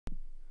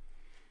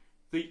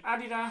the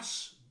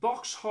Adidas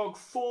Box Hog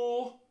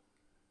 4,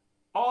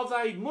 are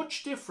they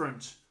much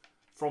different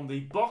from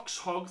the Box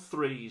Hog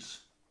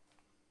 3s?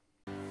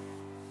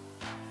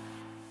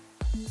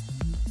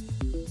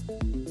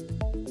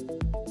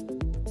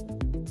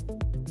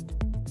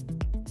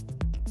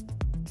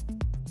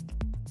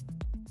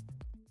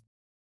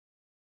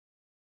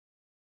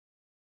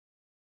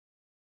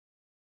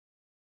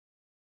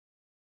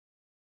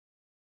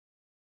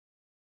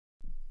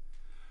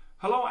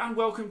 Hello and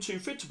welcome to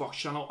Fit to Box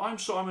channel. I'm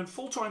Simon,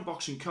 full-time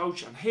boxing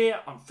coach, and here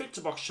on Fit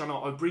to Box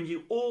channel I bring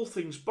you all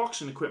things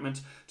boxing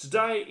equipment.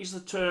 Today is the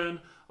turn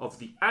of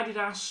the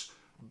Adidas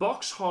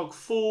Box Hog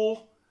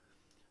 4.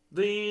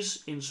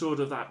 These in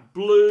sort of that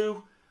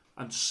blue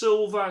and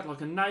silver,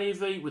 like a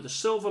navy with a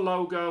silver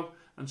logo,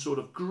 and sort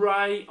of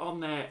grey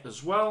on there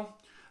as well.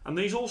 And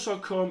these also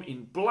come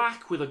in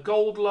black with a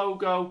gold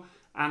logo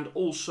and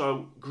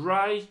also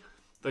grey.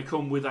 They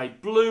come with a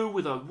blue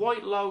with a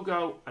white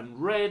logo and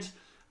red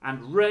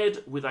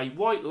with a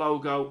white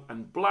logo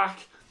and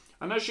black.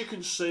 And as you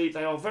can see,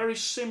 they are very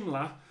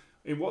similar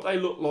in what they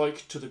look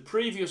like to the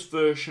previous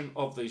version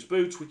of these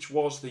boots, which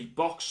was the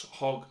Box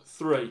Hog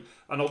 3.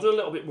 And I'll do a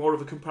little bit more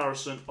of a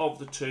comparison of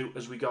the two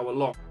as we go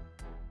along.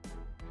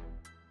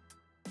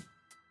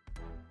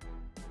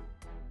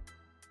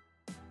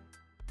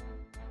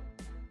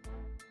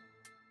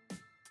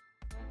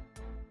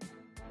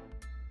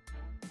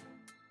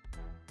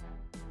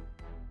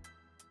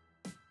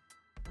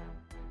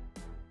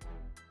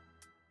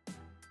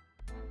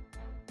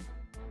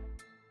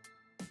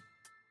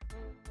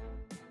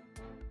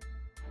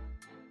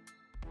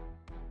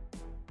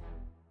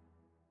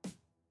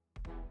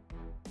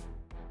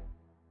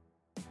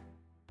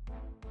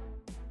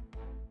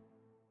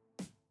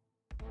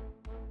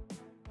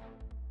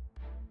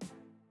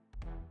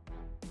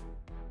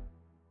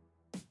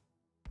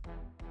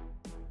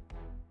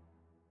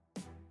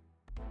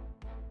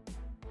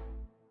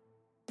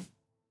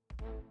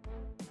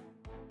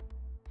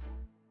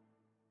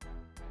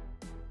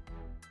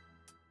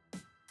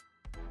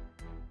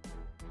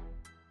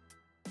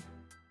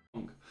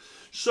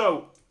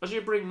 So, as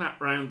you bring that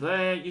round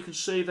there, you can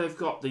see they've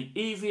got the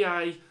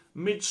EVA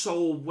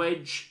midsole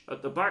wedge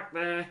at the back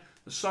there,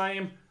 the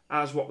same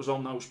as what was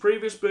on those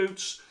previous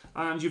boots,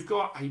 and you've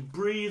got a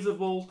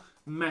breathable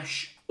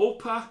mesh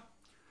upper.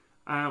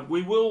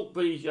 We will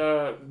be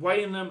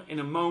weighing them in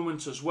a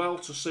moment as well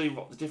to see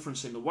what the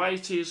difference in the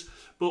weight is,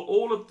 but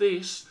all of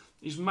this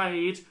is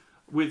made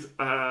with,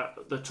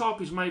 the top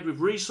is made with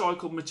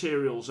recycled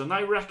materials, and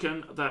they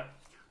reckon that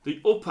the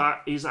upper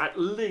is at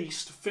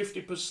least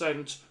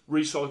 50%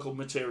 recycled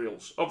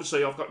materials.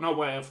 Obviously, I've got no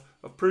way of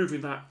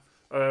proving that.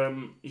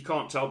 You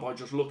can't tell by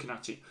just looking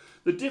at it.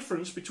 The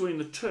difference between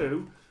the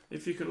two,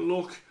 if you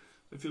look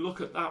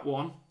at that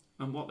one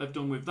and what they've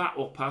done with that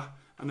upper,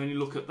 and then you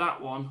look at that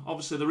one,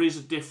 obviously there is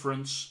a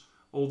difference,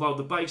 although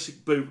the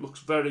basic boot looks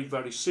very,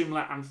 very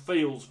similar and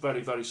feels very,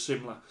 very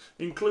similar,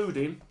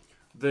 including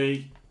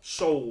the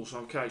soles.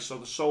 Okay, so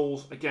the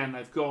soles, again,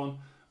 they've gone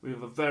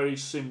with a very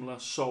similar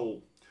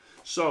sole.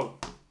 So,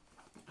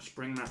 let's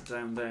bring that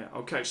down there.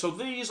 Okay, so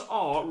these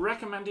are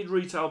recommended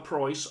retail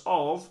price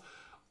of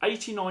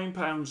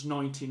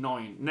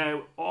 £89.99.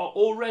 Now,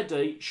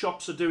 already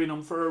shops are doing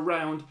them for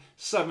around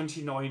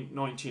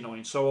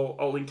 £79.99. So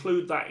I'll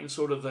include that in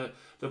sort of the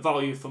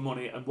value for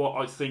money and what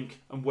I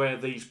think and where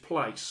these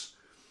place.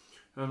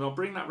 And I'll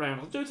bring that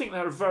round. I do think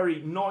they're a very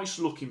nice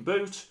looking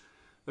boot.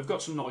 They've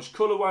got some nice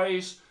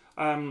colourways.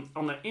 On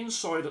the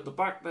inside at the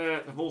back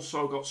there, they've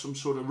also got some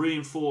sort of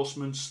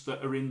reinforcements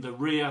that are in the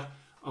rear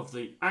of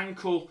the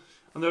ankle,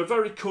 and they're a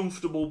very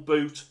comfortable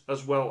boot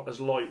as well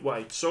as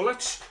lightweight. So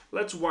let's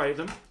weigh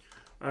them.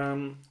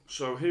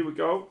 So here we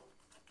go.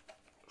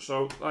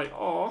 So they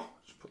are,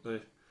 let's put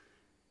the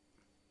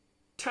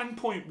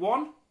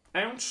 10.1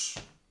 ounce,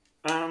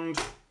 and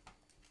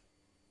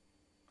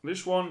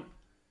this one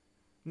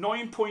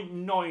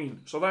 9.9.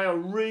 So they are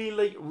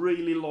really,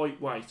 really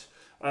lightweight.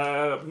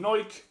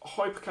 Nike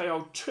Hyper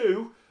KO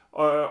 2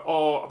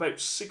 are about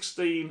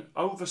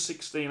over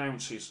 16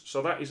 ounces.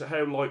 So that is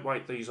how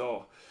lightweight these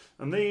are.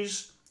 And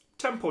these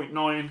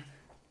 10.9,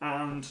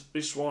 and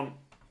this one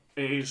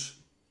is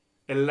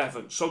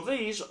 11. So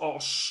these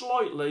are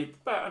slightly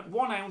about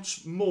 1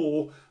 ounce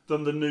more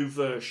than the new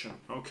version.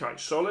 Okay,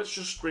 so let's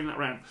just bring that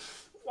around.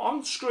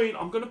 On screen,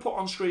 I'm going to put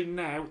on screen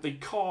now the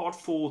card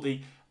for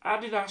the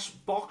Adidas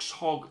Box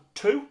Hog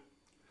 2.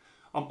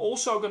 I'm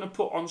also going to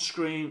put on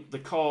screen the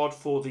card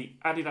for the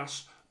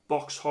Adidas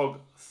Box Hog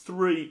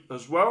 3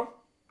 as well.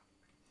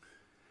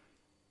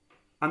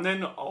 And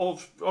then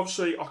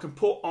obviously I can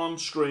put on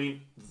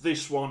screen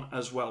this one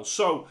as well.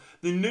 So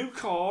the new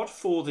card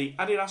for the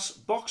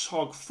Adidas Box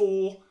Hog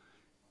 4,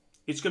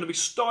 it's going to be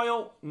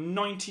style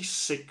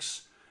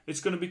 96.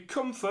 It's going to be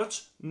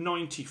comfort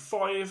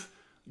 95,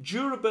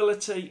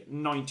 durability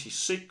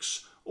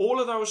 96.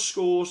 All of those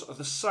scores are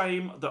the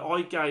same that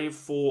I gave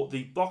for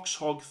the Box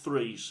Hog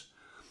 3s.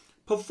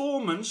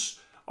 Performance,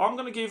 I'm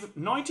going to give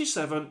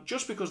 97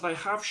 just because they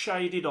have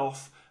shaded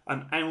off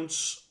an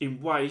ounce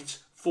in weight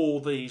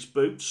for these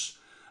boots.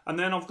 and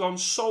then I've gone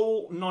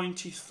sole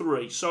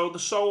 93. So the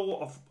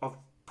sole, I've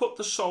put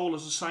the sole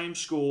as the same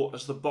score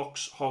as the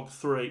Box Hog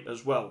 3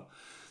 as well.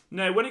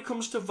 Now, when it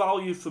comes to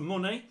value for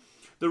money,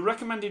 the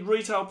recommended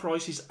retail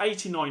price is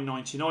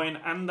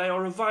 $89.99, and they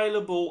are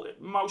available at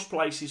most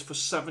places for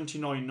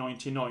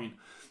 $79.99.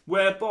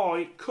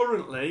 Whereby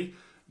currently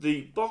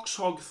the Box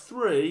Hog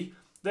 3,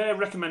 their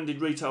recommended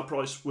retail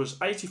price was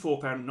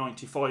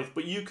 £84.95,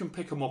 but you can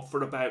pick them up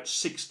for about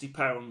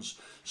 £60.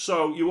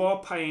 So you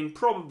are paying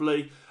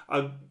probably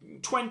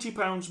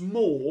 £20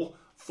 more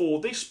for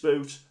this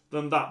boot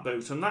than that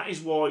boot, and that is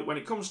why when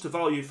it comes to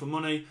value for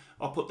money,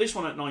 I'll put this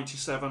one at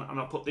 97 and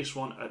I'll put this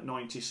one at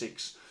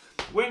 96.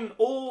 When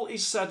all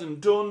is said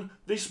and done,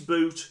 this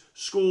boot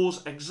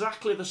scores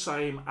exactly the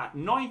same at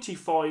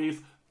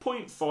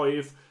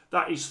 95.5.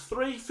 That is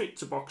 3 Fit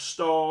to Box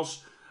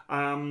stars.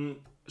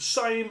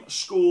 Same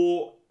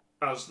score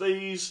as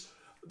these.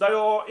 They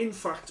are in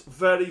fact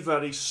very,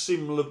 very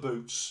similar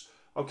boots.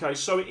 Okay,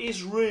 so it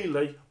is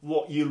really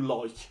what you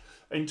like.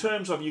 In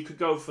terms of, you could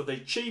go for the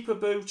cheaper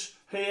boot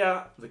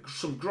here,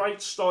 some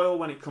great style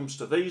when it comes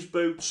to these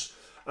boots,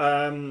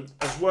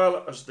 as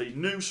well as the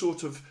new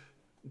sort of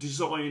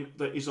design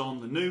that is on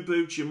the new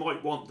boots. You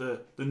might want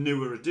the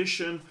newer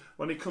edition.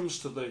 When it comes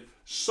to the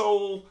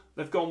sole,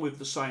 they've gone with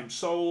the same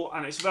sole,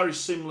 and it's a very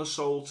similar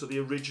sole to the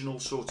original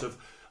sort of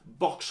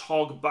Box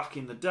Hog back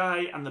in the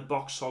day and the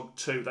Box Hog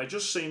 2. They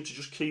just seem to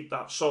just keep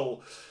that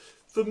sole.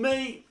 For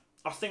me,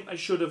 I think they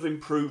should have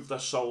improved their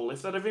sole.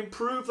 If they'd have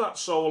improved that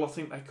sole, I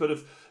think they could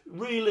have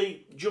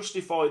really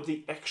justified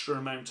the extra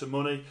amount of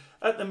money.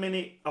 At the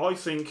minute, I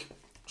think,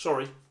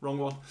 sorry, wrong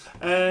one.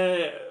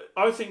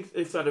 I think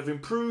if they'd have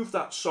improved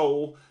that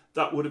sole,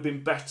 that would have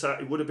been better.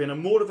 It would have been a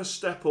more of a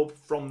step up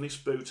from this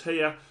boot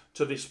here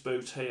to this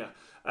boot here.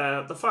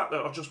 The fact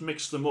that I've just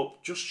mixed them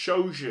up just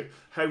shows you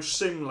how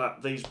similar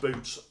these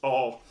boots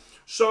are.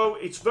 So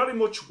it's very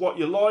much what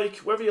you like,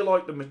 whether you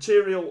like the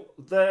material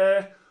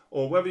there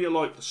or whether you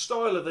like the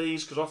style of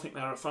these, because I think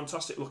they're a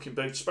fantastic looking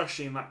boot,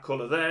 especially in that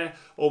colour there,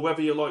 or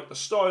whether you like the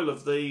style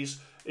of these.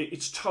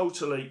 It's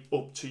totally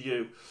up to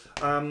you.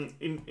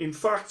 In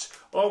fact,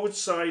 I would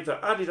say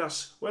that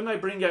Adidas, when they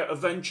bring out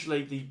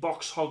eventually the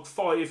Box Hog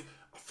 5,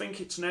 I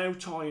think it's now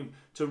time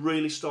to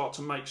really start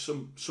to make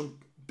some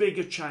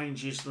bigger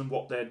changes than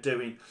what they're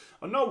doing.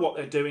 I know what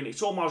they're doing.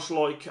 It's almost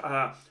like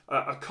a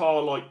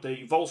car like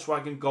the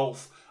Volkswagen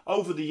Golf.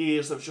 Over the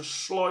years, there's just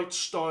slight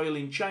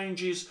styling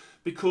changes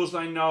because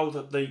they know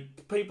that the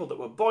people that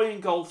were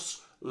buying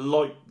Golfs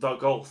like the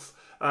Golf.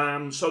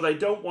 So they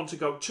don't want to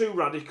go too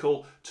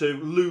radical to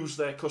lose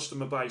their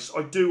customer base.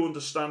 I do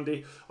understand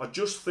it. I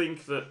just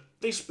think that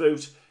this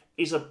boot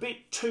is a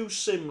bit too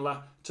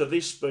similar to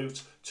this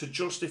boot to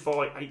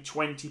justify a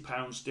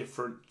 £20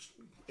 difference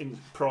in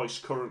price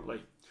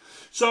currently.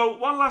 So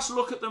one last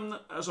look at them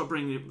as I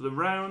bring them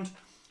round.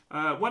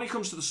 When it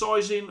comes to the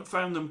sizing,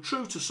 found them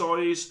true to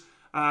size.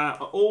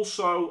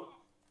 Also,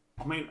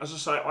 I mean, as I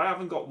say, I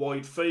haven't got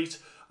wide feet.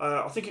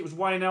 I think it was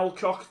Wayne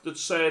Elcock that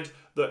said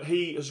that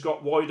he has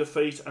got wider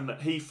feet and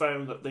that he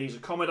found that these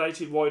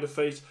accommodated wider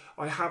feet.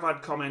 I have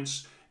had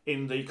comments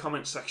in the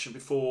comment section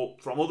before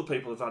from other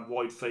people who've had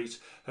wide feet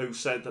who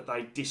said that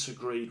they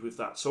disagreed with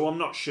that. So I'm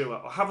not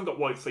sure. I haven't got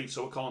wide feet,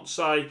 so I can't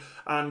say.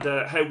 And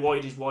how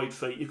wide is wide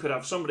feet? You could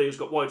have somebody who's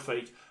got wide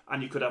feet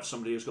and you could have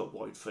somebody who's got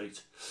wide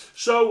feet.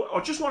 So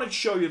I just wanted to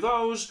show you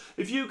those.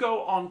 If you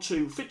go on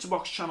to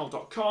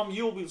fit2boxchannel.com,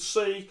 you will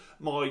see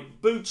my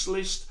boots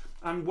list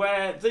and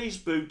where these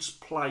boots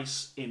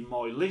place in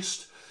my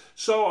list.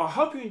 So I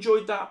hope you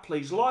enjoyed that.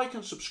 Please like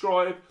and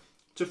subscribe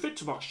to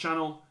Fit2Box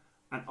channel,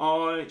 and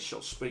I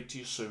shall speak to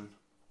you soon.